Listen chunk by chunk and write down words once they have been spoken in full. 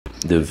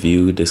The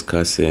View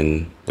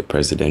discussing the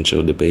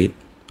presidential debate.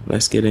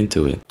 Let's get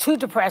into it. Too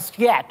depressed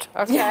yet.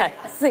 Okay. Yeah.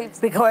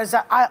 Because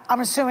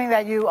I'm assuming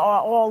that you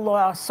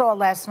all saw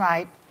last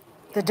night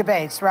the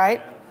debates,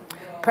 right?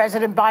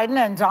 President Biden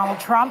and Donald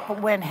Trump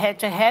went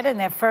head-to-head in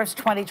their first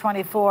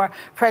 2024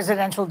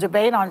 presidential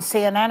debate on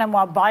CNN. And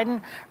while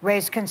Biden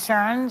raised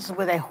concerns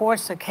with a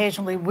hoarse,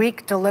 occasionally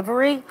weak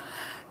delivery,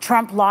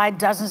 Trump lied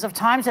dozens of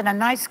times in a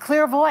nice,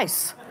 clear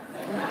voice.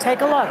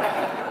 Take a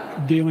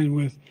look. Dealing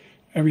with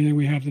everything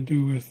we have to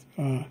do with,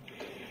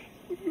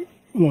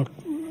 look,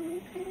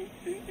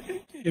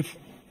 if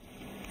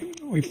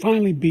we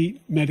finally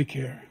beat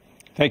Medicare.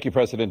 Thank you,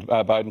 President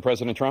Biden.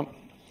 President Trump?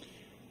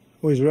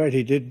 Well, he's right.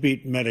 He did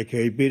beat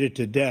Medicare. He beat it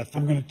to death.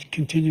 I'm going to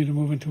continue to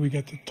move until we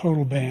get the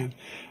total ban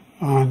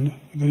on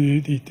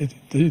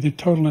the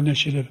total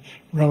initiative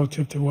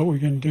relative to what we're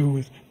going to do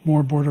with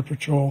more Border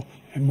Patrol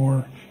and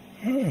more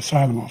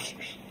asylum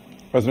officers.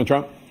 President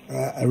Trump?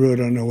 I really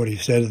don't know what he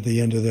said at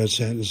the end of that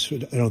sentence.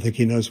 I don't think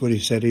he knows what he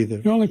said either.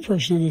 The only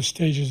person on this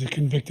stage is a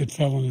convicted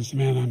felon is the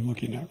man I'm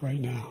looking at right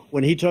now.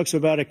 When he talks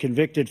about a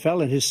convicted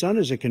felon, his son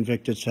is a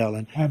convicted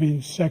felon.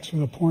 Having sex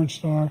with a porn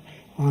star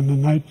on the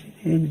night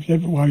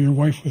while your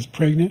wife was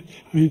pregnant.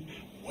 I mean,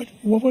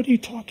 what are you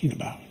talking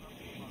about?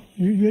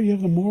 You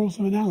have the morals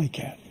of an alley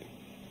cat.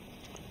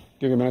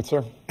 Give you a minute,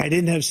 sir. I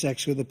didn't have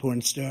sex with a porn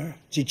star.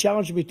 He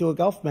challenged me to a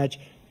golf match.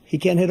 He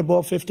can't hit a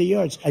ball 50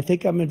 yards. I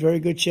think I'm in very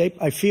good shape.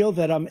 I feel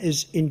that I'm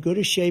as in good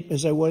a shape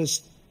as I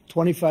was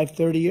 25,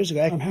 30 years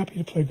ago. I'm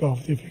happy to play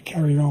golf if you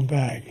carry your own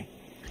bag.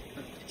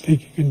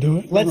 Think you can do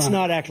it? Let's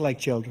not act like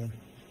children.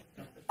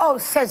 Oh,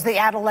 says the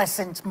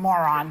adolescent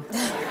moron.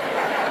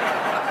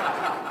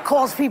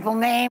 Calls people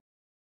names.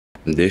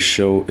 This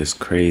show is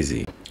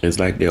crazy. It's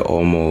like they're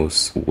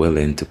almost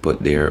willing to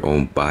put their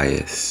own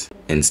bias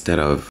instead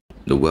of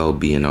the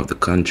well-being of the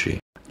country.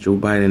 Joe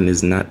Biden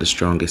is not the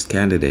strongest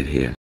candidate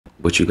here,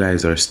 but you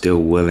guys are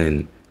still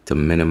willing to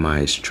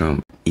minimize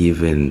Trump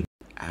even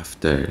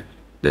after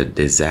the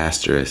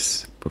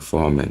disastrous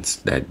performance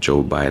that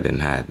Joe Biden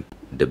had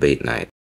debate night.